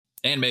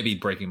And maybe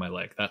breaking my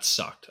leg. That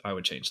sucked. I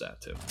would change that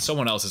too.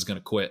 Someone else is going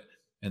to quit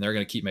and they're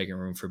going to keep making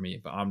room for me,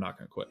 but I'm not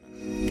going to quit.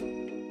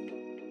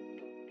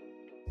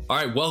 All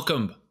right,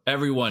 welcome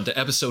everyone to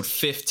episode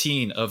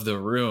 15 of The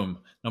Room.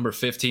 Number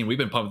 15. We've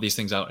been pumping these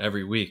things out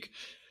every week.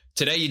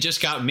 Today, you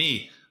just got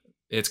me.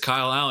 It's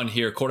Kyle Allen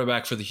here,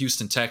 quarterback for the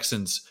Houston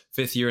Texans,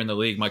 5th year in the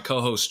league. My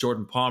co-host,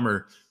 Jordan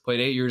Palmer, played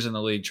 8 years in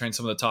the league, trained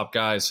some of the top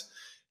guys.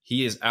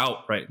 He is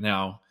out right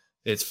now.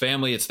 It's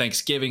family. It's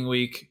Thanksgiving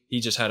week. He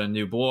just had a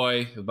new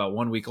boy, about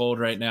 1 week old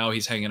right now.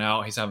 He's hanging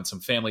out. He's having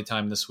some family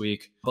time this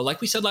week. But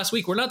like we said last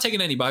week, we're not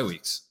taking any bye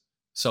weeks.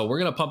 So we're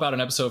going to pump out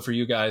an episode for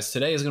you guys.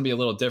 Today is going to be a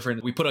little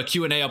different. We put a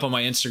Q&A up on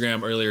my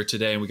Instagram earlier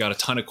today, and we got a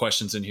ton of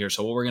questions in here.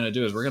 So what we're going to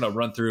do is we're going to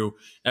run through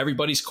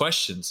everybody's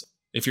questions.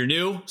 If you're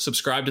new,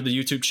 subscribe to the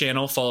YouTube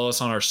channel. Follow us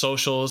on our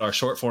socials. Our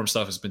short form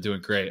stuff has been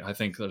doing great. I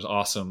think there's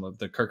awesome.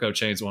 The Kirko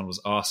Chains one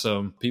was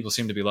awesome. People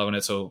seem to be loving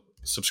it. So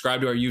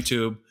subscribe to our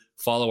YouTube.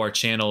 Follow our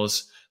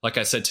channels. Like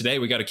I said, today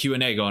we got a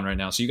Q&A going right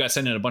now. So you guys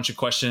send in a bunch of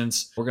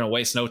questions. We're going to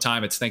waste no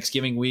time. It's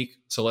Thanksgiving week.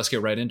 So let's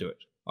get right into it.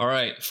 All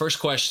right. First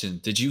question.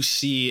 Did you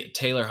see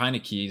Taylor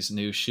Heineke's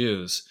new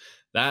shoes?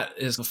 That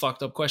is a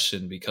fucked up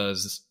question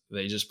because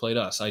they just played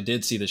us. I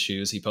did see the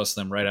shoes. He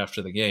posted them right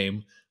after the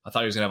game. I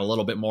thought he was going to have a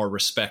little bit more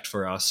respect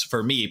for us,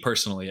 for me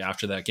personally,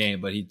 after that game,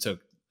 but he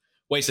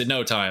wasted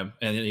no time.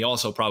 And he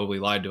also probably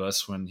lied to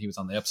us when he was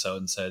on the episode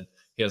and said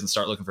he doesn't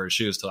start looking for his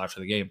shoes till after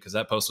the game because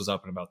that post was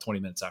up in about 20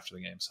 minutes after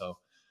the game. So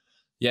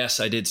yes,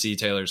 I did see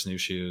Taylor's new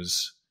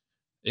shoes.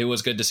 It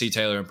was good to see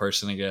Taylor in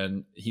person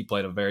again. He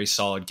played a very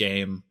solid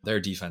game. Their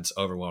defense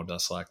overwhelmed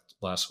us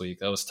last week.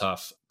 That was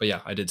tough. But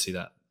yeah, I did see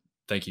that.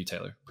 Thank you,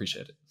 Taylor.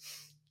 Appreciate it.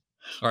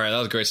 All right, that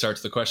was a great start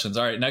to the questions.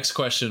 All right, next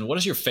question. What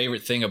is your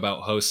favorite thing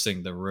about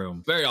hosting The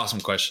Room? Very awesome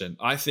question.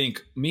 I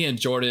think me and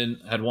Jordan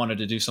had wanted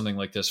to do something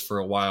like this for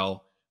a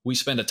while. We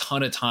spend a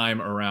ton of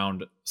time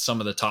around some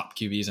of the top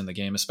QBs in the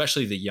game,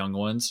 especially the young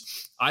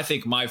ones. I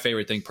think my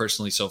favorite thing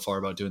personally so far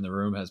about doing The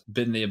Room has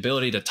been the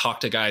ability to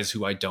talk to guys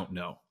who I don't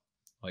know.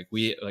 Like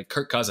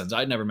Kirk Cousins.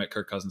 I'd never met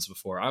Kirk Cousins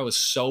before. I was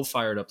so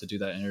fired up to do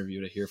that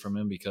interview to hear from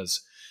him because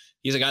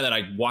he's a guy that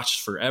I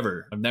watched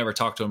forever. I've never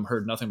talked to him,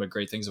 heard nothing but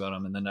great things about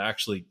him. And then to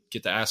actually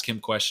get to ask him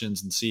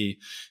questions and see,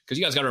 because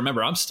you guys got to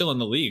remember, I'm still in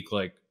the league.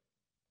 Like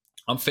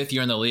I'm 5th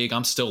year in the league.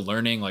 I'm still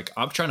learning. Like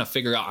I'm trying to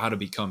figure out how to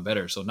become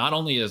better. So not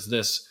only is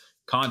this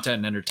content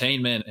and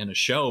entertainment and a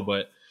show,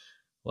 but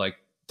like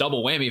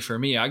double whammy for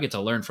me, I get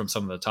to learn from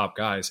some of the top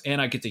guys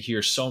and I get to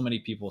hear so many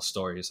people's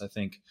stories. I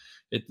think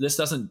this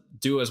doesn't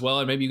do as well,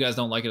 and maybe you guys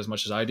don't like it as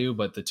much as I do,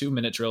 but the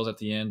 2-minute drills at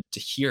the end, to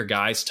hear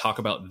guys talk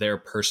about their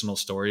personal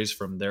stories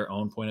from their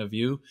own point of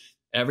view,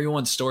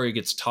 everyone's story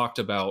gets talked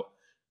about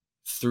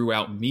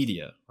throughout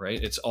media,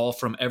 right? It's all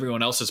from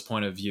everyone else's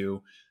point of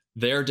view.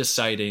 They're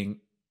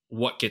deciding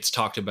what gets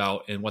talked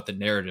about and what the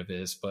narrative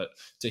is. But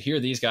to hear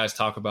these guys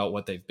talk about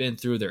what they've been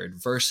through, their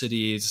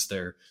adversities,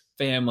 their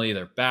family,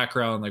 their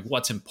background, like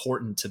what's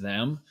important to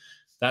them,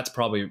 that's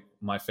probably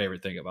my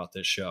favorite thing about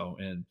this show.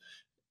 And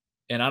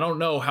I don't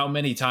know how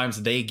many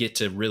times they get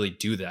to really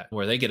do that,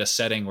 where they get a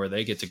setting where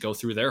they get to go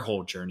through their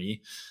whole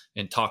journey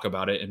and talk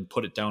about it and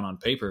put it down on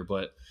paper.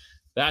 But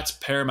that's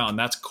paramount and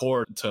that's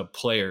core to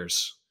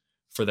players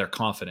for their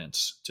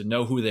confidence, to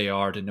know who they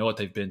are, to know what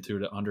they've been through,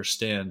 to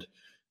understand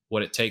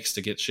what it takes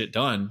to get shit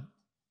done.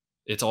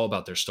 It's all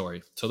about their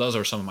story. So those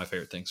are some of my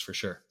favorite things for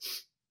sure.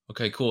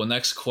 Okay, cool.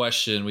 Next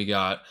question we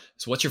got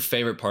is, what's your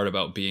favorite part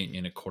about being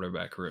in a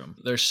quarterback room?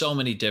 There's so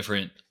many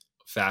different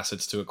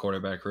facets to a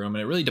quarterback room,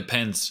 and it really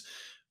depends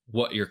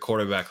what your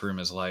quarterback room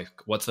is like,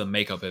 what's the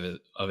makeup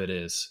of it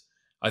is.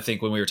 I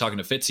think when we were talking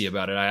to Fitzy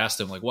about it, I asked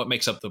him, like, what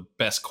makes up the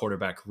best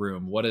quarterback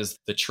room? What is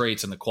the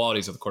traits and the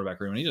qualities of the quarterback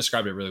room? And he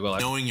described it really well.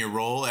 Knowing your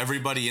role,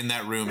 everybody in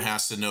that room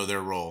has to know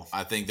their role.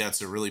 I think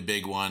that's a really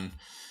big one.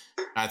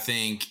 I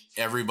think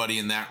everybody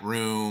in that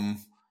room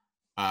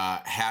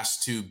has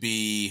to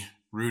be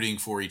rooting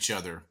for each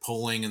other,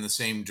 pulling in the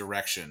same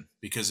direction.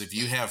 Because if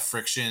you have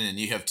friction and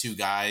you have two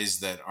guys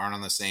that aren't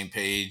on the same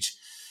page,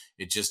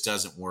 it just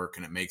doesn't work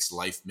and it makes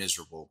life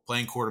miserable.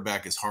 Playing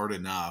quarterback is hard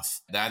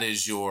enough. That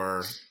is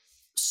your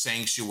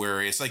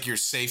sanctuary. It's like your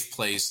safe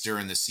place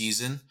during the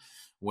season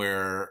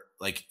where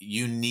like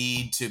you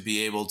need to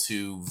be able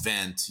to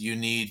vent. You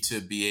need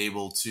to be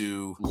able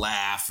to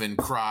laugh and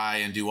cry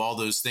and do all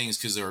those things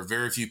because there are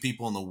very few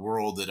people in the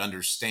world that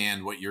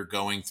understand what you're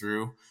going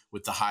through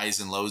with the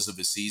highs and lows of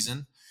a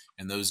season.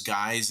 And those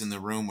guys in the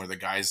room are the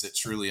guys that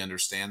truly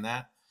understand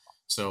that.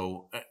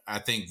 So I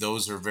think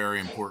those are very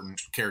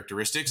important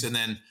characteristics. And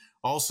then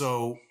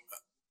also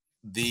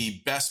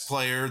the best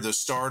player, the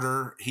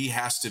starter, he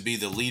has to be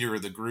the leader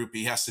of the group.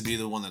 He has to be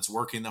the one that's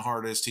working the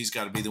hardest. He's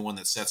got to be the one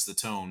that sets the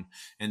tone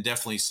and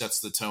definitely sets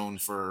the tone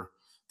for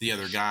the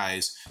other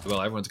guys.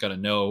 Well, everyone's got to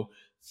know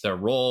their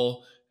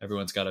role.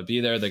 Everyone's got to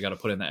be there. They got to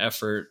put in the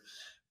effort.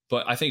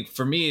 But I think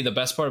for me, the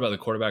best part about the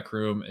quarterback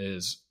room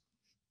is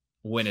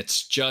when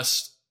it's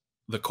just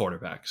the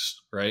quarterbacks,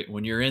 right?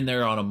 When you're in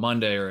there on a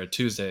Monday or a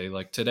Tuesday,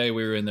 like today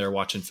we were in there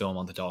watching film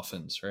on the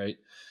Dolphins, right?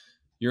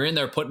 You're in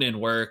there putting in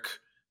work.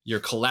 you're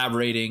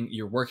collaborating,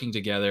 you're working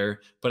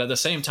together, but at the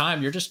same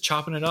time, you're just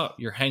chopping it up.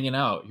 You're hanging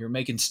out, you're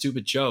making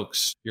stupid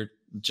jokes, you're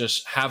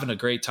just having a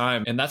great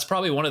time. And that's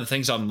probably one of the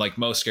things I'm like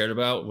most scared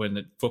about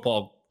when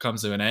football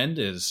comes to an end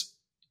is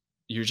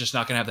you're just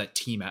not going to have that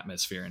team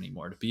atmosphere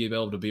anymore. To be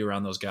able to be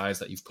around those guys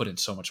that you've put in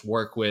so much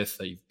work with,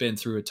 that you've been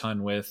through a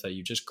ton with, that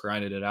you just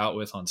grinded it out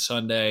with on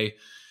Sunday,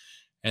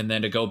 and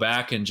then to go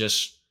back and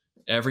just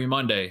every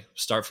Monday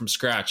start from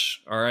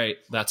scratch. All right,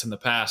 that's in the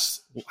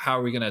past. How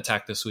are we going to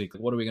attack this week?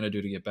 What are we going to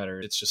do to get better?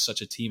 It's just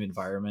such a team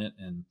environment.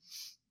 And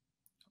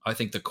I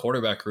think the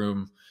quarterback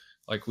room,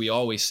 like we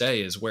always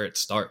say, is where it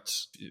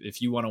starts.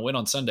 If you want to win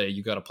on Sunday,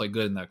 you got to play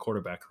good in that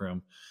quarterback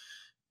room.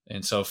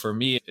 And so for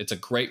me, it's a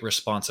great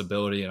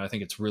responsibility. And I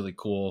think it's really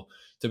cool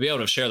to be able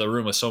to share the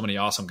room with so many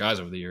awesome guys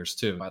over the years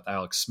too. With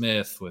Alex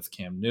Smith, with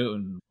Cam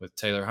Newton, with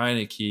Taylor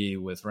Heineke,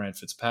 with Ryan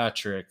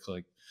Fitzpatrick,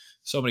 like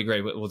so many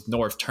great, with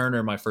North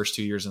Turner, my first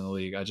 2 years in the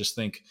league. I just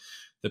think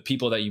the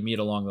people that you meet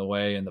along the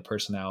way and the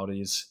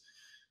personalities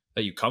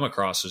that you come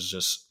across is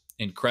just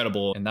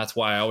incredible. And that's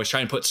why I always try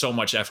and put so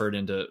much effort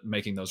into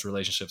making those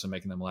relationships and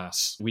making them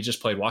last. We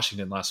just played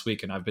Washington last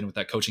week, and I've been with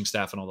that coaching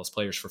staff and all those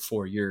players for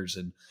 4 years.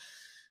 And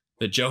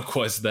the joke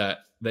was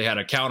that they had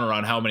a counter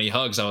on how many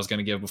hugs I was going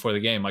to give before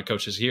the game. My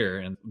coach is here,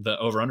 and the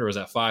over-under was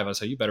at 5. I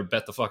said, you better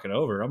bet the fucking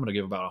over. I'm going to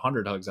give about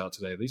 100 hugs out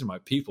today. These are my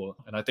people.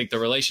 And I think the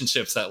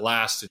relationships that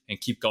last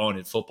and keep going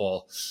in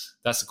football,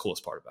 that's the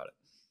coolest part about it.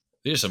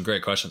 These are some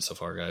great questions so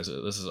far, guys.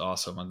 This is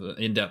awesome.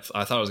 In depth,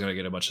 I thought I was going to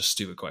get a bunch of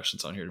stupid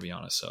questions on here, to be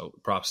honest. So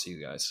props to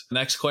you guys. The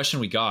next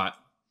question we got,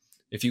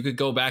 if you could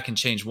go back and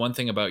change one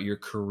thing about your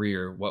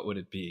career, what would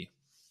it be?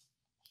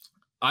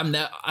 I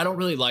don't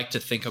really like to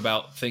think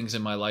about things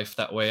in my life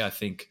that way. I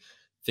think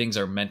things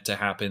are meant to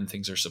happen.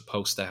 Things are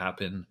supposed to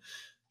happen.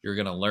 You're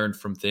going to learn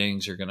from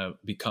things. You're going to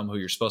become who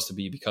you're supposed to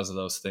be because of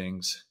those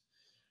things.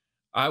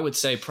 I would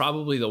say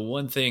probably the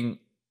one thing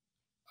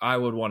I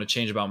would want to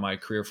change about my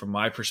career from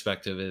my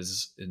perspective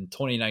is in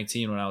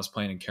 2019 when I was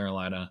playing in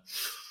Carolina.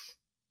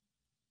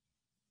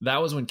 That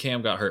was when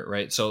Cam got hurt,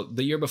 right? So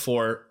the year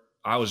before,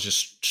 I was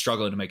just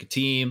struggling to make a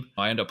team.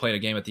 I ended up playing a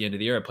game at the end of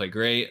the year. I played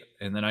great.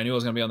 And then I knew I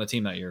was going to be on the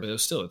team that year. But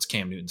it's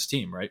Cam Newton's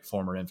team, right?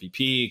 Former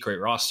MVP, great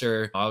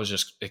roster. I was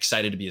just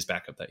excited to be his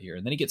backup that year.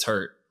 And then he gets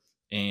hurt.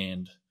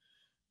 And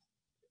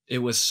it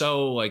was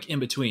so like in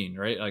between,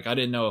 right? Like I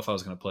didn't know if I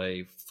was going to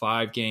play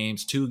 5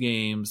 games, 2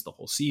 games, the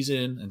whole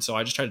season. And so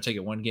I just tried to take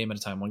it one game at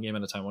a time.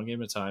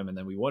 And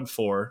then we won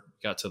 4,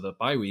 got to the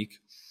bye week.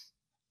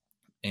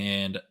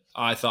 And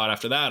I thought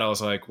after that, I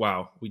was like,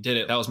 wow, we did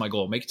it. That was my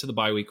goal. Make it to the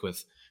bye week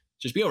with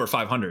just be over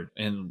 500.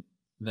 And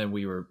then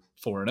we were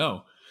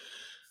 4-0.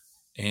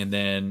 And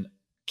then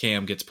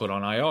Cam gets put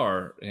on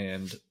IR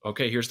and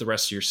okay, here's the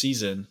rest of your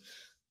season.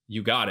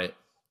 You got it.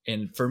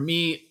 And for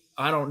me,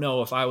 I don't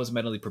know if I was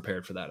mentally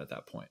prepared for that at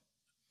that point.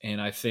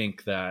 And I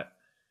think that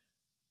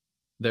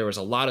there was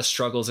a lot of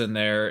struggles in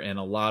there and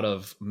a lot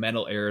of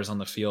mental errors on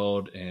the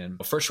field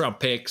and first round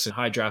picks and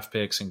high draft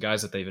picks and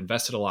guys that they've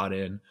invested a lot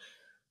in.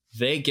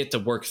 They get to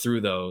work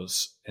through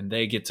those and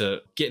they get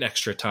to get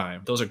extra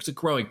time. Those are the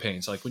growing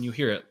pains. Like when you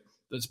hear it,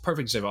 it's a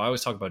perfect example. I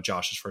always talk about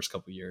Josh's first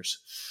couple of years.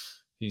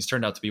 He's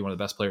turned out to be one of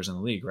the best players in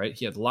the league, right?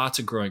 He had lots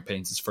of growing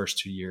pains his first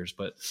 2 years,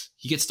 but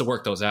he gets to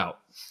work those out.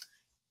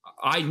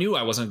 I knew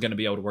I wasn't going to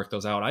be able to work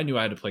those out. I knew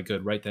I had to play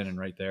good right then and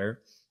right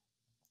there.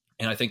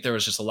 And I think there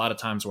was just a lot of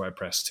times where I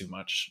pressed too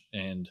much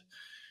and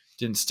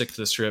didn't stick to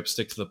the script,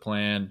 stick to the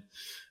plan.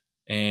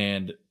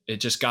 And it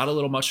just got a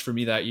little much for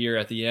me that year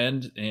at the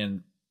end.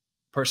 And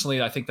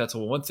personally, I think that's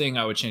one thing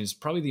I would change.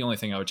 Probably the only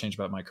thing I would change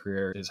about my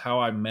career is how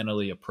I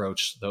mentally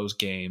approach those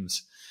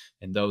games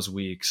and those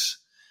weeks.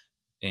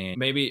 And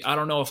maybe, I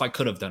don't know if I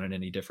could have done it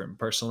any different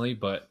personally,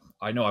 but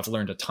I know I've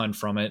learned a ton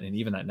from it. And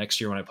even that next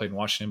year when I played in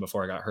Washington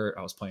before I got hurt,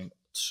 I was playing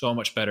so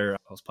much better.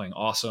 I was playing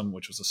awesome,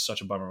 which was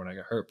such a bummer when I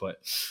got hurt. But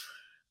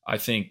I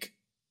think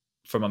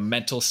from a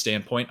mental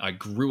standpoint, I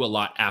grew a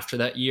lot after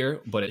that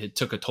year, but it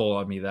took a toll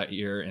on me that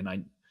year. And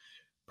I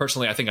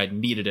think I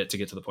needed it to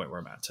get to the point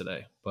where I'm at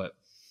today. But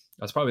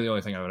that's probably the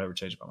only thing I would ever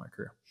change about my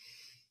career.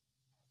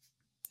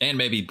 And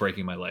maybe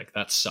breaking my leg.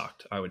 That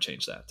sucked. I would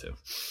change that too.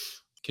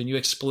 Can you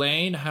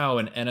explain how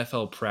an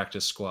NFL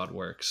practice squad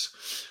works?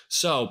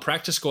 So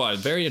practice squad,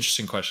 very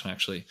interesting question,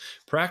 actually.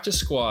 Practice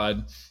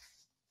squad,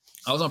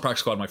 I was on practice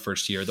squad my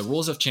first year. The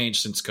rules have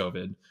changed since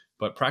COVID,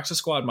 but practice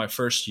squad my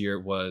first year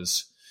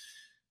was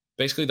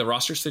basically the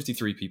roster's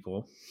 53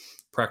 people.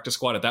 Practice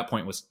squad at that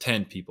point was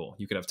 10 people.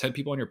 You could have 10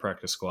 people on your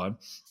practice squad,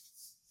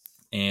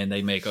 and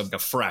they make a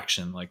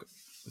fraction, like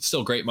it's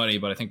still great money,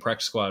 but I think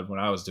practice squad when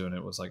I was doing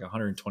it was like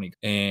 120.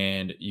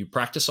 And you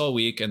practice all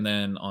week, and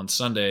then on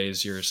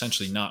Sundays you're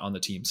essentially not on the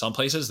team. Some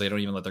places they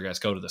don't even let their guys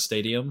go to the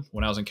stadium.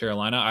 When I was in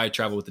Carolina, I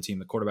traveled with the team.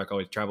 The quarterback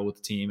always traveled with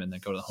the team and then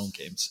go to the home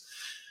games.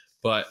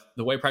 But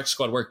the way practice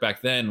squad worked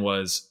back then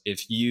was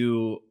if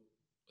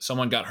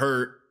someone got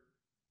hurt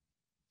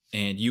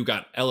and you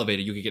got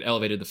elevated, you could get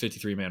elevated to the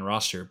 53-man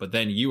roster, but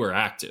then you were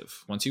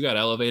active. Once you got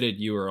elevated,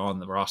 you were on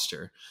the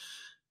roster.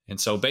 And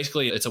so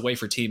basically it's a way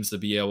for teams to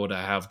be able to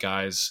have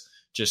guys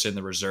just in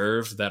the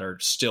reserve that are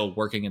still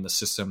working in the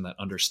system, that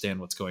understand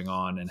what's going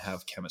on and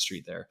have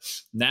chemistry there.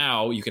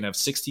 Now you can have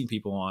 16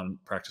 people on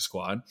practice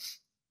squad,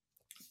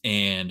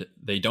 and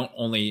they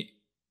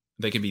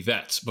can be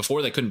vets.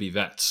 Before, they couldn't be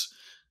vets.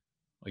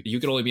 Like, you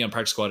could only be on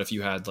practice squad if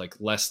you had like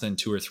less than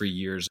 2 or 3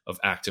 years of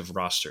active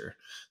roster.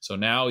 So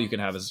now you can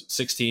have as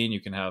 16,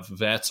 you can have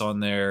vets on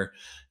there,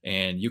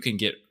 and you can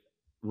get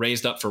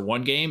raised up for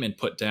one game and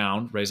put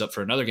down, raised up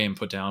for another game and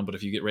put down. But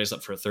if you get raised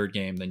up for a third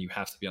game, then you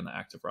have to be on the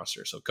active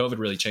roster. So COVID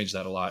really changed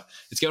that a lot.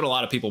 It's given a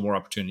lot of people more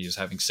opportunities,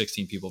 having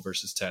 16 people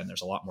versus 10.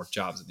 There's a lot more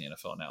jobs in the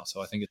NFL now.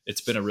 So I think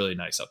it's been a really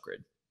nice upgrade.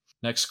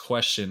 Next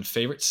question,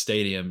 favorite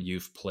stadium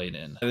you've played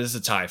in? This is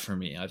a tie for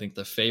me. I think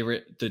there's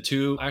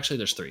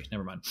 3.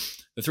 Never mind.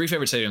 The 3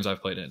 favorite stadiums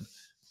I've played in: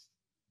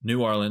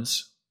 New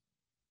Orleans,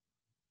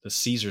 the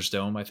Caesars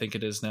Dome, I think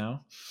it is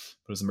now.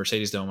 It was the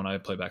Mercedes Dome when I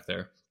played back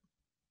there.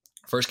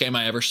 First game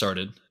I ever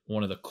started.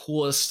 One of the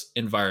coolest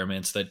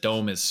environments. That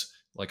dome is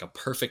like a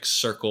perfect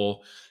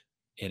circle,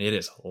 and it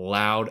is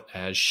loud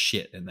as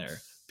shit in there.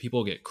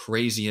 People get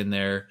crazy in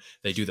there.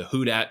 They do the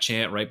 "Who Dat"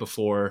 chant right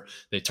before.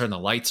 They turn the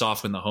lights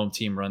off when the home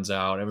team runs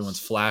out. Everyone's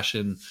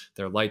flashing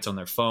their lights on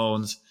their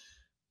phones.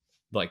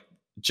 Like,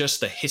 just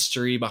the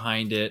history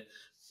behind it.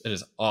 It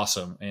is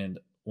awesome. And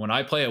when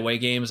I play away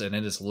games and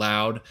it is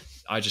loud,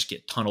 I just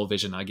get tunnel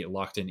vision. I get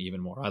locked in even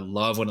more. I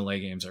love when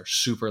away games are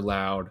super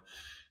loud.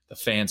 The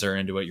fans are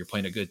into it. You're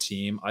playing a good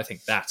team. I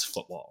think that's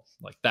football.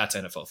 Like, that's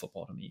NFL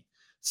football to me.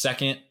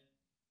 Second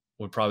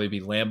would probably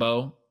be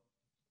Lambeau.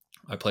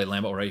 I played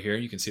Lambeau right here.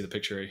 You can see the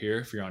picture right here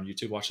if you're on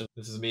YouTube watching.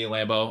 This is me,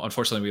 Lambeau.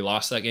 Unfortunately, we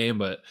lost that game,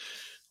 but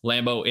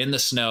Lambeau in the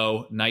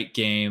snow, night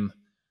game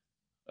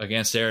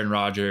against Aaron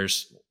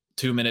Rodgers,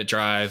 2-minute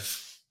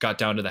drive, got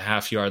down to the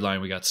half-yard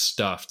line. We got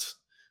stuffed.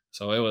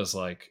 So it was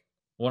like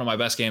one of my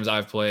best games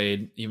I've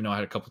played, even though I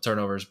had a couple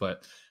turnovers.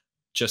 But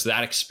just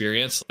that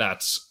experience,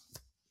 that's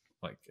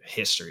like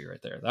history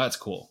right there. That's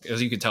cool.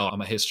 As you can tell, I'm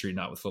a history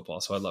nut with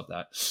football, so I love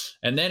that.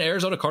 And then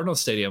Arizona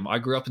Cardinals Stadium. I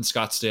grew up in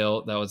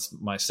Scottsdale. That was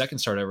my second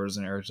start ever, was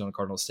in Arizona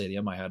Cardinals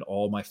Stadium. I had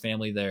all my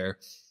family there,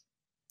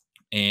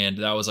 and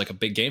that was like a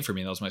big game for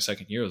me. That was my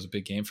second year. It was a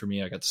big game for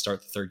me. I got to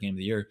start the third game of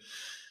the year,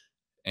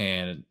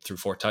 and threw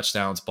 4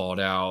 touchdowns, balled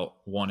out,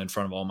 won in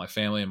front of all my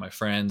family and my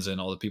friends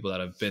and all the people that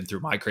have been through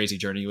my crazy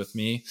journey with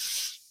me.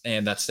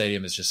 And that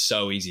stadium is just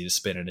so easy to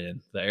spin it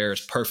in. The air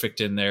is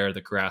perfect in there.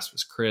 The grass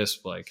was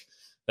crisp. Like,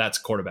 that's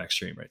quarterback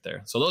stream right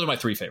there. So those are my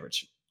 3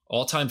 favorites.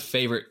 All-time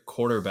favorite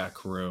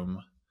quarterback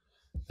room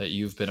that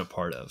you've been a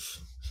part of.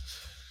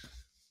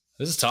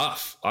 This is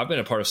tough. I've been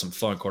a part of some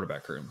fun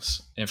quarterback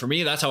rooms. And for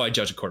me, that's how I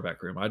judge a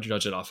quarterback room. I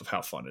judge it off of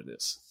how fun it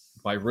is.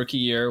 My rookie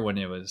year, when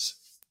it was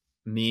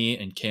me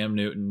and Cam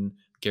Newton,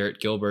 Garrett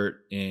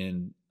Gilbert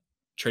in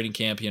training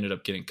camp, he ended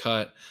up getting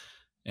cut.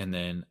 And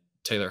then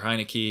Taylor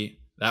Heineke,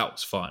 that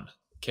was fun.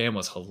 Cam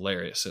was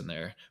hilarious in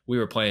there.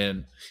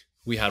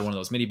 We had one of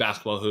those mini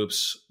basketball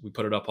hoops. We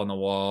put it up on the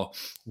wall.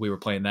 We were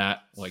playing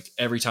that like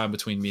every time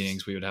between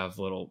meetings. We would have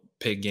little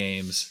pig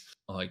games.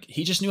 Like,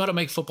 he just knew how to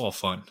make football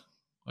fun.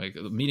 Like,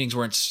 the meetings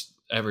weren't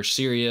ever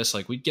serious.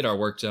 Like, we'd get our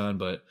work done,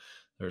 but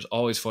there's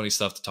always funny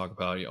stuff to talk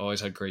about. He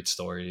always had great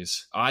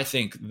stories. I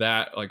think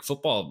that, like,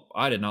 football,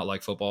 I did not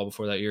like football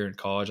before that year in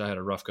college. I had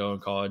a rough go in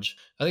college.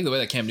 I think the way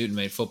that Cam Newton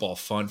made football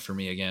fun for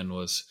me again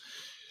was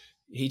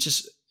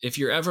if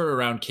you're ever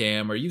around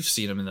Cam, or you've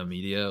seen him in the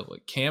media,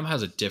 like, Cam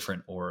has a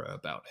different aura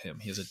about him.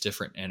 He has a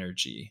different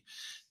energy.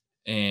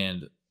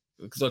 And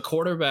the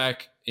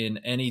quarterback in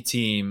any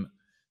team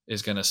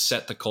is going to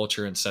set the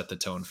culture and set the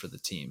tone for the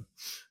team.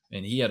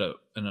 And he had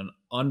an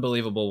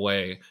unbelievable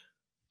way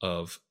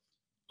of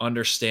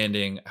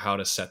understanding how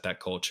to set that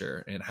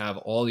culture and have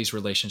all these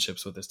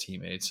relationships with his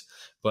teammates.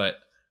 But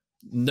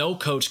no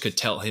coach could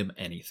tell him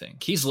anything.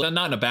 He's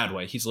not in a bad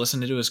way. He's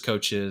listening to his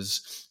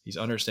coaches. He's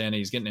understanding.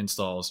 He's getting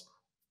installs.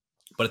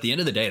 But at the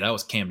end of the day, that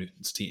was Cam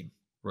Newton's team,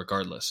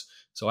 regardless.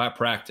 So at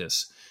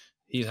practice,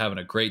 he's having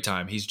a great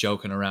time. He's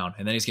joking around.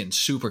 And then he's getting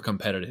super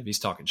competitive. He's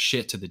talking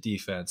shit to the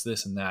defense,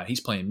 this and that.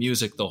 He's playing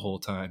music the whole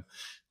time.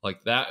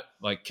 Like that,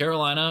 like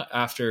Carolina,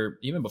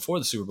 even before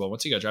the Super Bowl,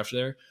 once he got drafted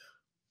there,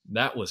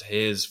 that was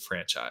his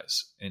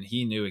franchise. And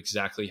he knew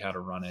exactly how to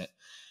run it.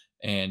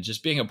 And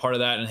just being a part of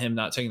that, and him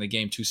not taking the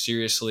game too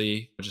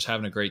seriously, just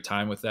having a great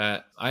time with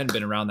that. I hadn't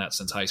been around that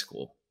since high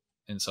school.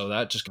 And so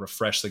that just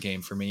refreshed the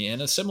game for me.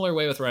 In a similar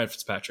way with Ryan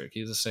Fitzpatrick.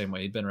 He's the same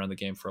way. He'd been around the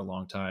game for a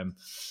long time,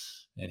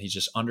 and he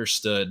just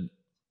understood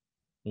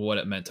what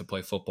it meant to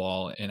play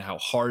football and how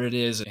hard it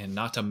is, and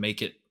not to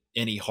make it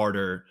any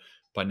harder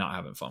by not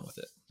having fun with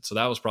it. So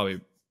that was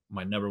probably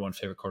my number one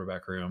favorite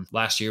quarterback room.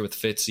 Last year with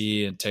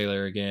Fitzy and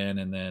Taylor again,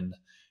 and then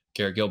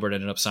Garrett Gilbert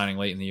ended up signing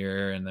late in the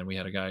year. And then we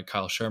had a guy,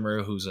 Kyle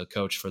Shermer, who's a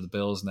coach for the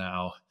Bills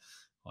now.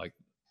 Like,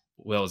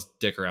 well, it was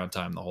dick around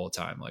time the whole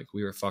time. Like,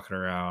 we were fucking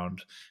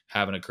around,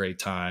 having a great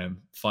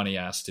time, funny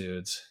ass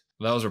dudes.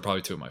 Those were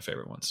probably 2 of my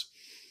favorite ones.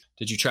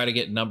 Did you try to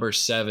get number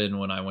 7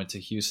 when I went to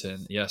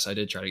Houston? Yes, I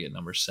did try to get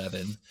number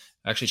 7.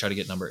 I actually tried to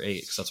get number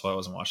 8 because that's why I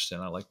was in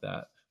Washington. I like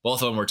that.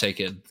 Both of them were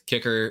taken.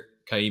 Kicker,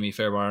 Kaimi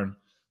Fairbairn,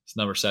 is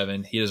number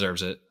 7. He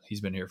deserves it.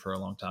 He's been here for a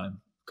long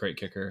time. great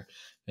kicker.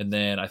 And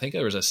then I think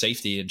there was a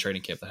safety in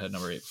training camp that had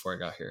number 8 before I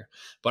got here.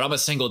 But I'm a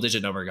single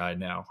digit number guy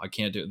now. I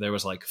can't do it. There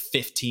was like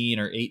 15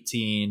 or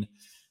 18,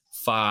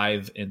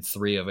 5 and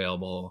 3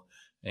 available.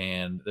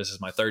 And this is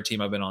my third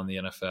team I've been on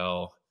in the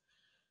NFL.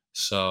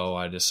 So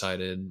I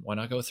decided, why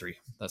not go 3?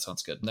 That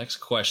sounds good. Next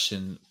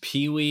question.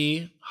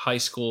 Pee-wee, high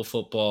school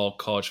football,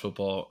 college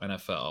football,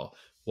 NFL.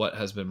 What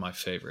has been my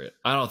favorite?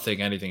 I don't think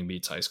anything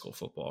beats high school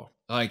football.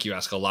 I think you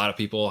ask a lot of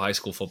people, high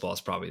school football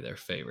is probably their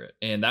favorite.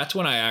 And that's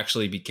when I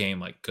actually became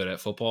like good at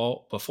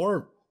football.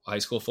 Before high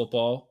school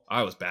football,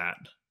 I was bad.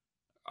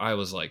 I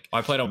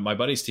played on my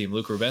buddy's team,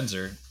 Luke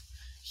Rubenzer.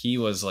 He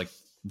was like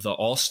the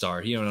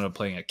all-star. He ended up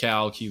playing at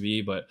Cal,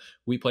 QB, but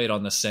we played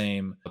on the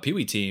same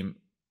Pee-wee team,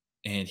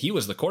 and he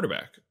was the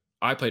quarterback.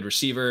 I played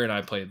receiver and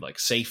I played like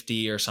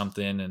safety or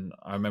something. And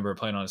I remember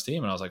playing on his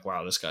team and I was like,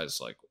 wow, this guy's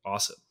like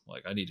awesome.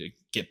 Like I need to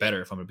get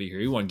better if I'm going to be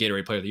here. He won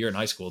Gatorade Player of the Year in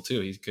high school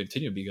too. He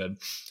continued to be good.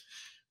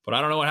 But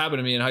I don't know what happened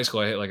to me in high school.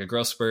 I hit like a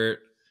growth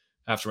spurt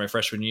after my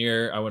freshman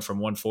year. I went from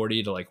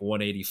 140 to like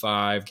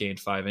 185, gained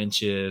 5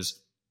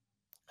 inches,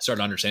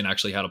 started to understand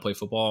actually how to play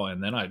football.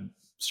 And then I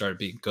started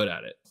being good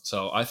at it.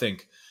 So I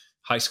think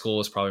high school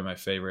is probably my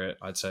favorite.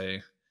 I'd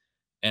say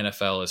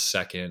NFL is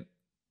second.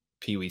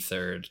 Pee-wee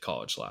third,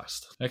 college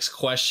last. Next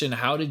question.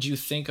 How did you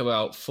think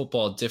about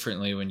football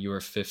differently when you were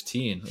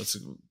 15? That's a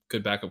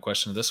good backup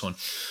question to this one.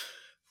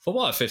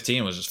 Football at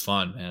 15 was just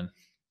fun, man.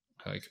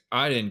 Like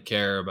I didn't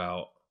care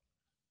about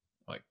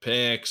like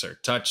picks or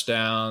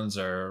touchdowns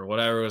or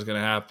whatever was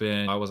going to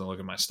happen. I wasn't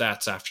looking at my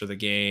stats after the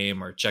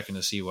game or checking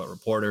to see what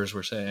reporters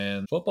were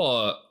saying.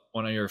 Football,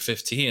 when you were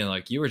 15,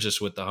 like you were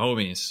just with the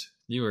homies.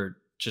 You were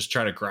just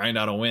trying to grind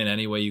out a win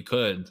any way you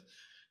could.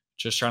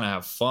 Just trying to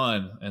have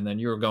fun. And then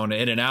you were going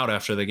to In and Out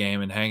after the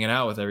game and hanging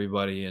out with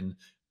everybody and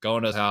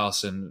going to his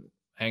house and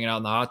hanging out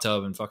in the hot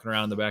tub and fucking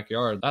around in the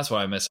backyard. That's what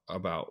I miss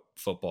about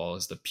football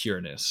is the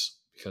pureness,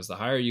 because the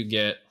higher you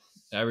get,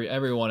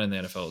 everyone in the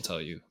NFL will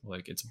tell you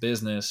like it's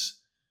business.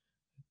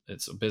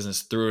 It's a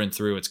business through and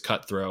through. It's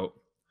cutthroat.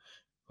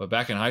 But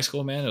back in high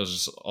school, man, it was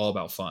just all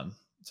about fun.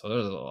 So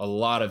there's a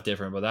lot of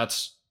different, but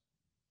that's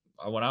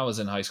when I was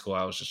in high school,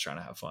 I was just trying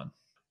to have fun.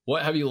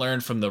 What have you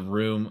learned from the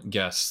room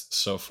guests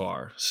so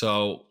far?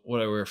 So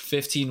we're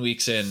 15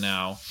 weeks in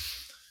now,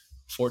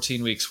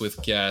 14 weeks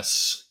with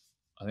guests.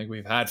 I think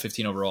we've had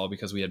 15 overall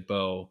because we had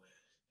Bo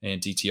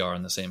and DTR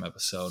in the same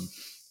episode.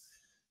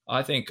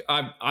 I think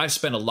I've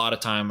spent a lot of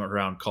time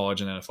around college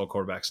and NFL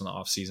quarterbacks in the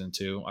off season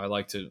too. I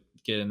like to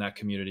get in that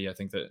community. I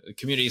think that the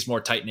community is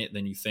more tight-knit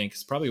than you think.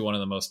 It's probably one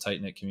of the most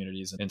tight-knit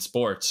communities in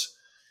sports.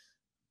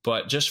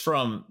 But just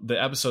from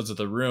the episodes of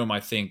the room, I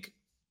think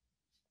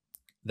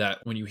that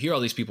when you hear all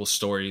these people's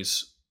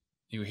stories,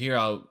 you hear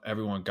how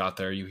everyone got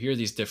there, you hear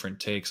these different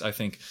takes. I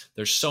think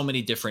there's so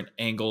many different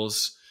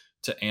angles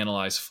to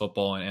analyze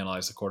football and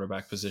analyze the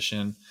quarterback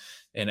position.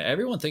 And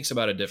everyone thinks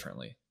about it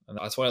differently. And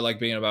that's why I like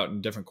being about in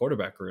different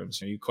quarterback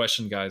rooms. You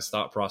question guys'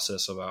 thought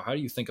process about how do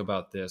you think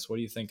about this? What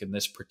do you think in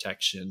this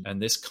protection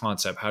and this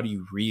concept? How do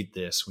you read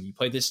this? When you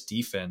play this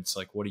defense,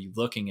 like what are you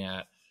looking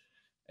at?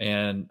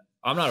 And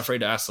I'm not afraid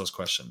to ask those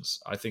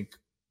questions. I think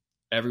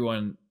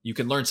you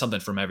can learn something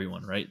from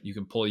everyone, right?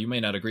 You may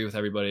not agree with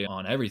everybody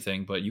on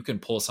everything, but you can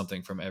pull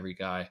something from every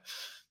guy.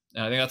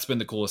 And I think that's been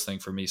the coolest thing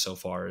for me so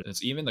far.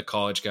 It's even the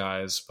college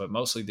guys, but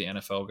mostly the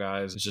NFL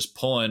guys, is just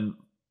pulling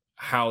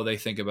how they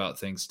think about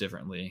things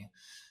differently.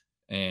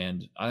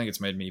 And I think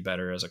it's made me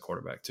better as a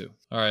quarterback too.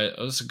 All right.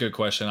 This is a good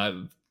question.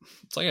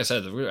 It's like I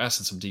said, we're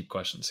asking some deep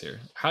questions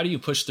here. How do you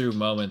push through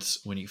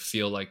moments when you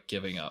feel like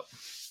giving up?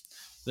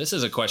 This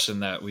is a question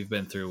that we've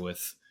been through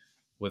with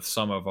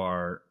some of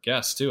our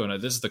guests too.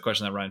 And this is the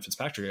question that Ryan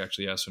Fitzpatrick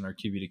actually asked in our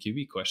QB to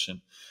QB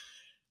question.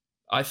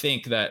 I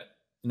think that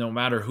no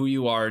matter who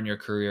you are in your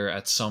career,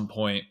 at some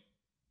point,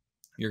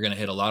 you're going to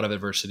hit a lot of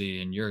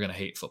adversity and you're going to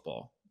hate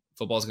football.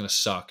 Football is going to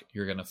suck.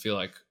 You're going to feel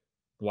like,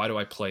 why do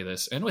I play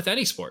this? And with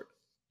any sport,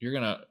 you're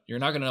not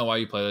going to know why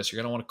you play this.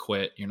 You're going to want to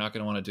quit. You're not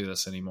going to want to do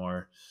this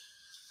anymore.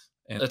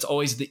 And that's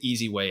always the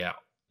easy way out.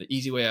 The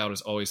easy way out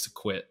is always to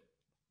quit.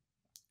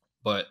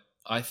 But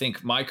I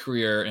think my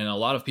career and a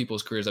lot of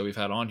people's careers that we've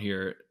had on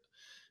here,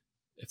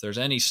 if there's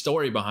any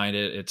story behind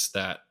it, it's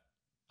that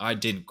I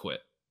didn't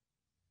quit.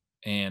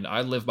 And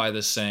I live by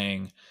this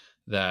saying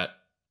that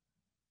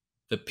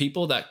the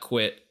people that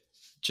quit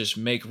just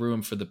make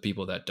room for the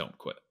people that don't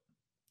quit.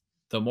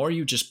 The more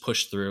you just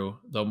push through,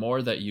 the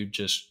more that you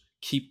just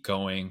keep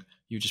going,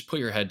 you just put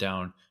your head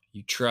down,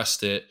 you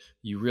trust it,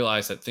 you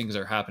realize that things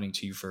are happening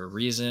to you for a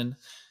reason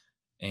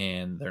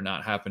and they're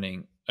not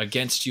happening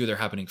against you, they're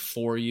happening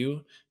for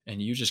you.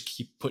 And you just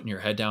keep putting your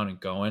head down and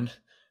going,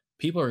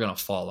 people are going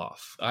to fall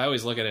off. I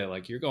always look at it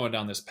like you're going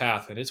down this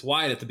path and it's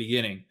wide at the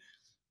beginning,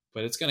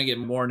 but it's going to get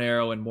more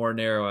narrow and more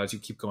narrow as you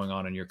keep going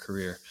on in your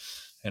career.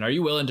 And are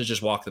you willing to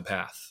just walk the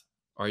path?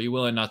 Are you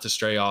willing not to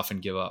stray off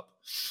and give up?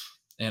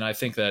 And I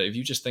think that if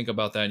you just think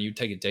about that and you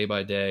take it day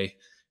by day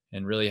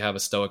and really have a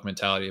stoic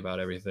mentality about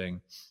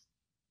everything,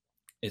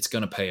 it's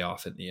going to pay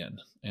off in the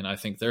end. And I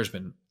think there's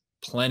been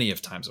plenty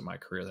of times in my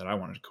career that I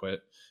wanted to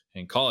quit.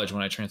 In college,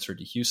 when I transferred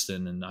to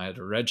Houston and I had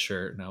a red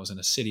shirt and I was in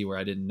a city where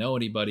I didn't know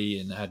anybody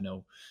and had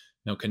no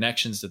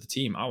connections to the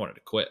team, I wanted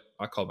to quit.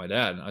 I called my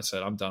dad and I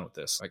said, I'm done with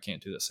this. I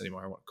can't do this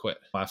anymore. I want to quit.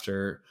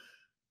 After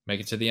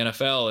making it to the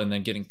NFL and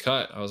then getting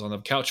cut, I was on the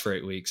couch for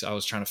 8 weeks. I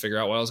was trying to figure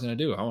out what I was going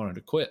to do. I wanted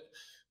to quit.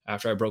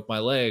 After I broke my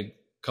leg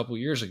a couple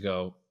years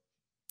ago,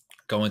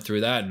 going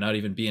through that and not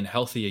even being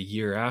healthy a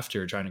year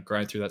after, trying to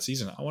grind through that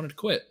season, I wanted to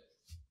quit.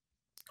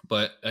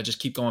 But I just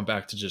keep going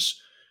back to just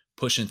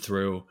pushing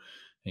through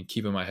and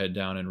keeping my head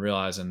down and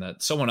realizing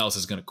that someone else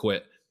is going to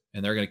quit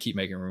and they're going to keep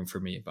making room for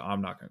me, but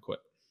I'm not going to quit.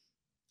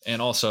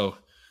 And also,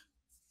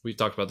 we've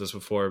talked about this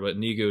before, but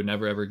NIGU,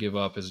 Never Ever Give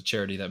Up, is a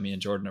charity that me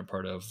and Jordan are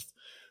part of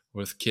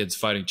with kids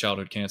fighting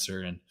childhood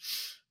cancer. And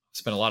I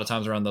spent a lot of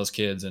times around those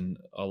kids, and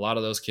a lot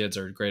of those kids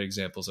are great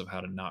examples of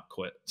how to not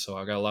quit. So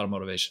I got a lot of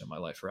motivation in my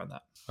life around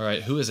that. All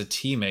right, who is a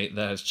teammate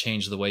that has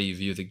changed the way you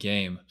view the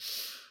game?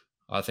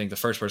 I think the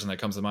first person that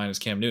comes to mind is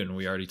Cam Newton.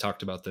 We already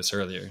talked about this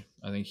earlier.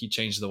 I think he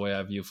changed the way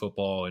I view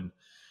football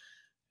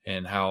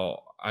and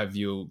how I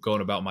view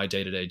going about my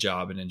day-to-day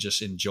job and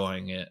just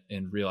enjoying it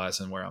and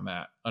realizing where I'm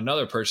at.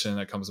 Another person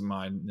that comes to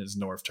mind is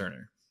Norv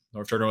Turner.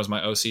 Norv Turner was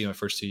my OC in my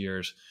first 2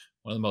 years.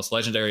 One of the most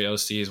legendary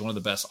OCs, one of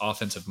the best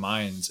offensive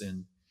minds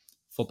in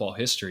football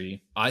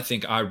history. I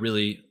think I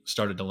really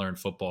started to learn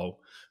football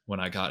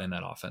when I got in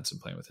that offense and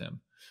playing with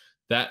him.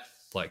 That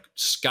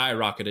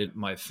skyrocketed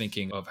my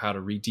thinking of how to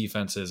read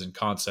defenses and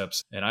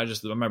concepts. And I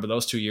just remember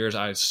those 2 years,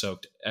 I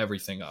soaked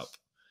everything up.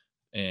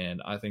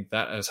 And I think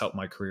that has helped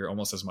my career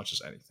almost as much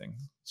as anything.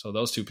 So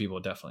those two people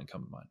definitely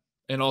come to mind.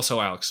 And also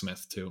Alex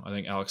Smith too. I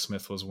think Alex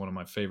Smith was one of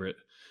my favorite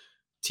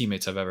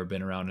teammates I've ever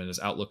been around, and his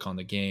outlook on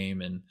the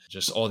game and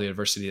just all the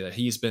adversity that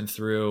he's been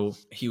through.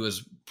 He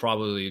was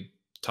probably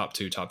top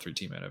 2, top 3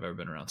 teammate I've ever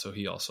been around. So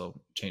he also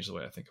changed the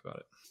way I think about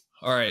it.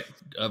 All right.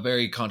 A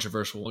very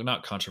controversial, well,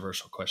 not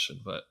controversial question,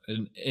 but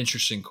an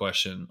interesting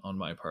question on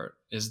my part.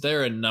 Is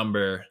there a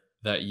number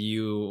that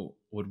you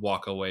would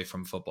walk away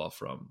from football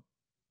from?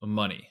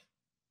 Money.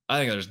 I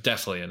think there's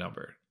definitely a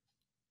number.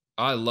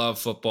 I love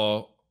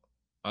football.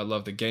 I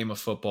love the game of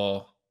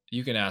football.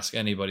 You can ask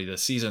anybody. The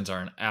seasons are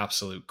an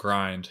absolute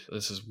grind.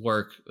 This is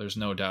work. There's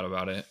no doubt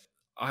about it.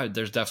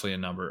 There's definitely a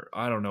number.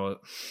 I don't know.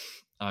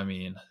 I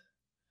mean,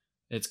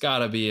 it's got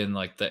to be in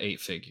like the 8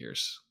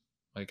 figures,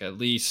 like at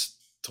least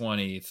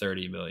 20,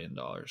 $30 million.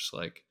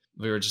 Like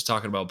we were just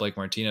talking about Blake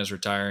Martinez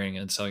retiring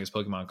and selling his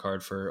Pokemon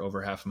card for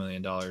over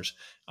 $500,000.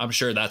 I'm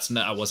sure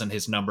that wasn't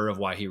his number of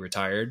why he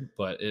retired,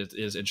 but it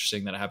is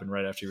interesting that it happened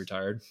right after he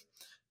retired.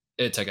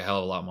 It'd take a hell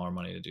of a lot more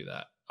money to do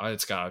that.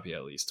 It's got to be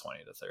at least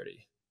 20 to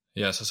 30.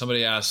 Yeah. So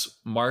somebody asked,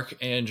 Mark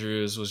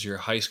Andrews was your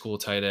high school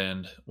tight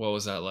end. What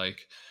was that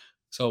like?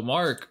 So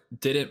Mark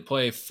didn't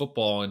play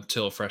football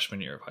until freshman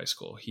year of high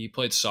school. He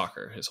played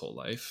soccer his whole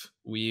life.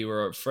 We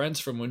were friends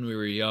from when we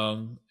were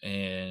young,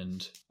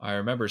 and I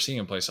remember seeing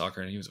him play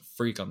soccer, and he was a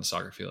freak on the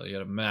soccer field. He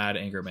had a mad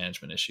anger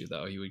management issue,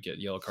 though. He would get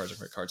yellow cards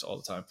and red cards all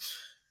the time.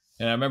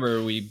 And I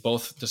remember we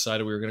both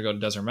decided we were going to go to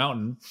Desert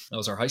Mountain. That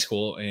was our high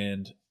school,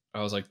 and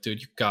I was like,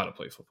 dude, you got to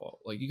play football.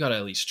 Like, you got to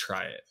at least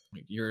try it.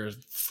 Like, you're a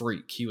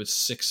freak. He was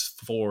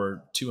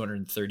 6'4",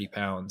 230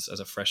 pounds as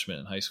a freshman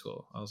in high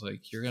school. I was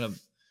like, you're going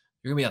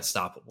to be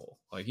unstoppable.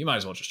 Like, you might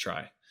as well just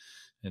try.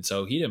 And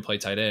so he didn't play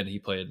tight end. He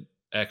played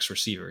X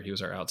receiver. He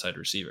was our outside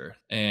receiver.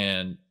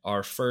 And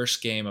our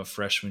first game of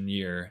freshman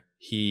year,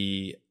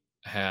 he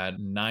had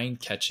 9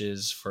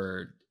 catches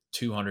for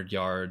 200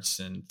 yards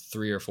and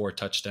 3 or 4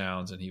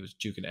 touchdowns. And he was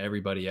juking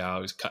everybody out.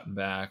 He was cutting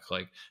back.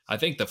 Like, I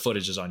think the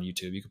footage is on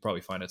YouTube. You could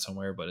probably find it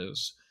somewhere, but it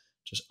was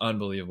just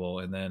unbelievable.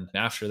 And then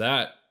after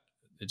that,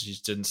 it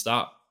just didn't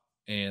stop.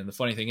 And the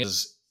funny thing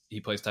is,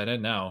 he plays tight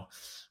end now.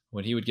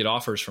 When he would get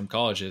offers from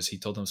colleges, he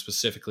told them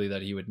specifically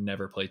that he would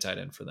never play tight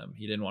end for them.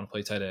 He didn't want to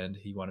play tight end.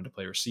 He wanted to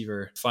play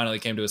receiver. Finally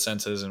came to his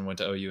senses and went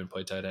to OU and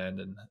played tight end.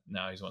 And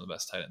now he's one of the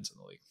best tight ends in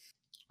the league.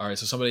 All right.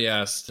 So somebody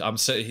asked,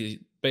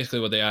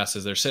 basically what they asked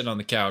is they're sitting on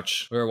the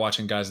couch. We were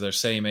watching guys of their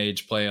same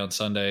age play on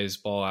Sundays,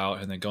 ball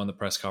out, and then go in the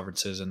press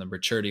conferences. And the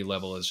maturity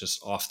level is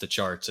just off the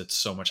charts. It's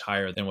so much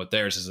higher than what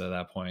theirs is at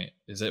that point.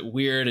 Is it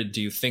weird?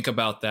 Do you think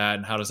about that?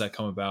 And how does that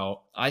come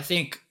about? I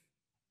think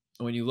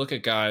when you look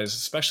at guys,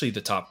 especially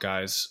the top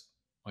guys,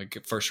 like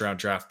first round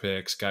draft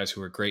picks, guys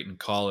who are great in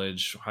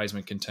college,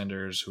 Heisman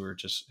contenders who are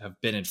just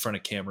have been in front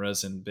of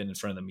cameras and been in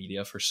front of the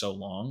media for so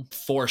long,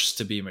 forced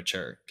to be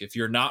mature. If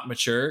you're not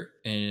mature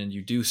and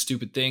you do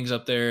stupid things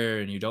up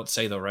there and you don't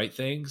say the right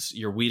things,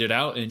 you're weeded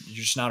out and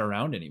you're just not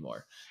around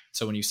anymore.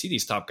 So when you see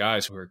these top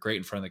guys who are great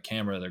in front of the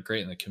camera, they're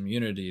great in the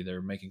community,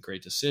 they're making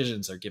great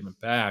decisions, they're giving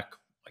back,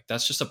 like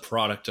that's just a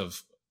product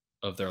of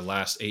their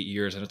last 8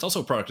 years. And it's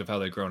also a product of how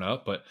they've grown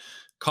up. But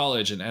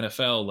college and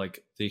NFL,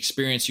 like the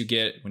experience you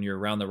get when you're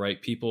around the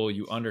right people,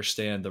 you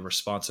understand the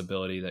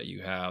responsibility that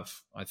you have.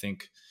 I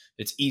think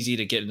it's easy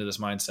to get into this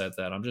mindset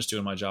that I'm just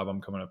doing my job. I'm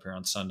coming up here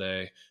on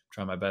Sunday,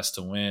 trying my best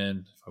to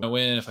win. If I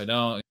win, if I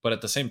don't. But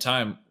at the same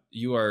time,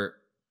 you are,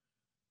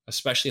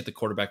 especially at the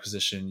quarterback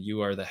position,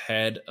 you are the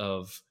head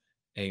of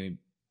a $1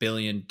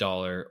 billion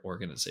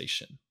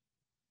organization.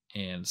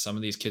 And some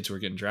of these kids who are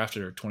getting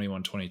drafted are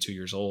 21, 22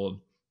 years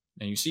old.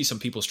 And you see some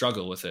people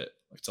struggle with it.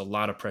 It's a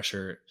lot of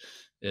pressure.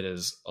 It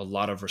is a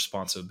lot of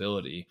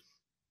responsibility.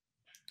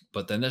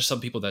 But then there's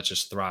some people that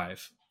just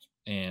thrive.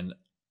 And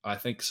I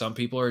think some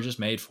people are just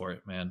made for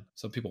it, man.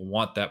 Some people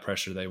want that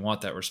pressure. They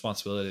want that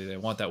responsibility. They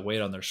want that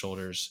weight on their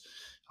shoulders.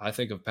 I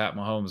think of Pat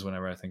Mahomes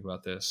whenever I think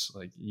about this.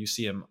 Like, you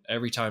see him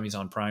every time he's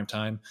on prime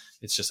time,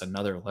 it's just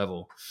another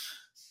level.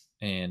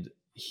 And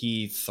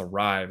he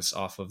thrives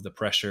off of the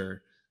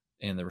pressure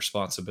and the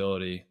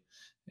responsibility.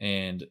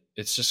 And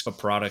it's just a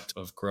product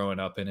of growing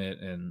up in it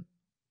and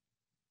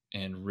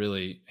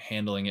really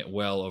handling it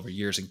well over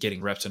years and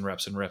getting reps and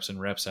reps and reps and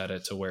reps at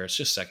it to where it's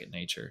just second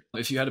nature.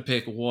 If you had to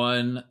pick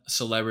one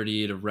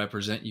celebrity to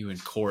represent you in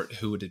court,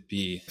 who would it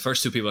be? The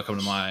first two people that come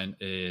to mind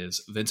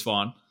is Vince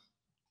Vaughn.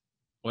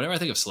 Whenever I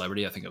think of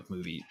celebrity, I think of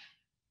movie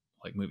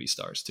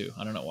stars too.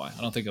 I don't know why.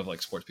 I don't think of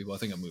like sports people. I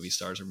think of movie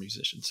stars or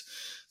musicians.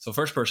 So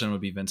first person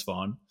would be Vince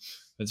Vaughn.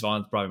 Vince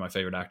Vaughn's probably my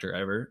favorite actor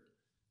ever.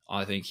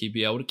 I think he'd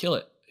be able to kill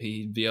it.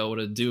 He'd be able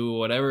to do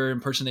whatever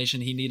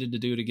impersonation he needed to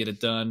do to get it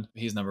done.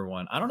 He's number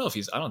one. I don't think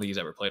he's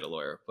ever played a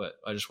lawyer, but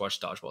I just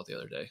watched Dodgeball the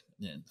other day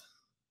and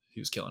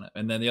he was killing it.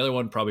 And then the other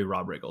one, probably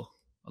Rob Riggle.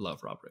 I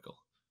love Rob Riggle.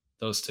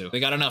 Those two. They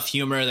got enough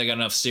humor. They got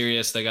enough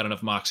serious. They got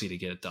enough moxie to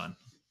get it done.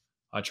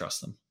 I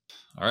trust them.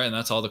 All right. And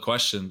that's all the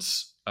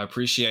questions. I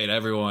appreciate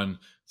everyone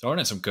throwing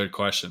in some good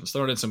questions,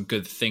 throwing in some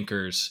good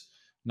thinkers,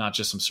 not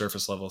just some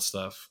surface level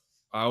stuff.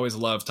 I always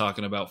love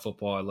talking about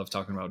football. I love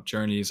talking about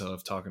journeys. I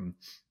love talking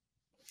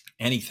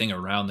anything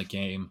around the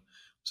game.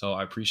 So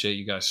I appreciate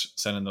you guys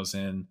sending those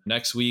in.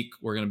 Next week,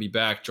 we're going to be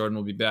back. Jordan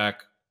will be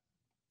back.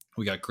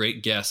 We got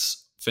great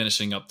guests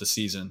finishing up the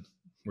season.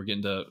 We're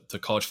getting to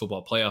college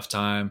football playoff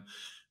time.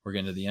 We're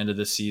getting to the end of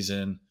the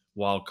season,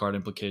 wild card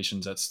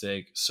implications at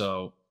stake.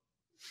 So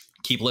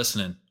keep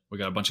listening. We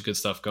got a bunch of good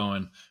stuff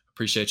going.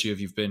 Appreciate you if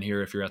you've been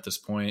here, if you're at this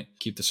point.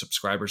 Keep the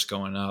subscribers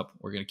going up.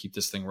 We're going to keep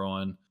this thing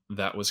rolling.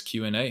 That was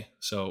Q&A.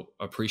 So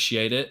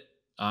appreciate it.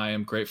 I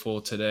am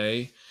grateful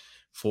today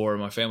for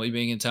my family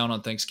being in town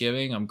on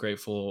Thanksgiving. I'm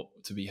grateful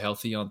to be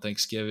healthy on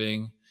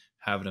Thanksgiving,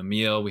 having a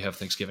meal. We have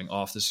Thanksgiving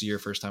off this year.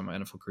 First time in my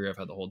NFL career I've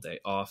had the whole day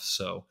off.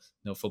 So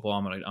no football.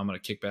 I'm gonna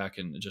kick back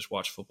and just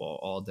watch football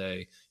all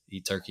day,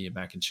 eat turkey and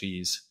mac and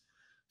cheese.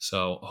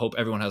 So I hope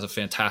everyone has a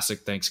fantastic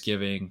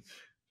Thanksgiving.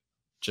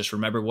 Just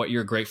remember what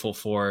you're grateful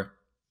for.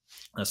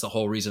 That's the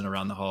whole reason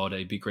around the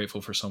holiday. Be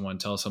grateful for someone.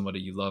 Tell somebody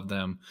you love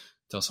them.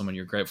 Tell someone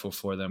you're grateful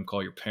for them.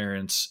 Call your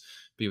parents.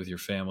 Be with your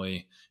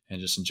family. And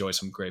just enjoy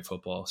some great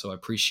football. So I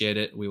appreciate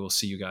it. We will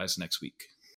see you guys next week.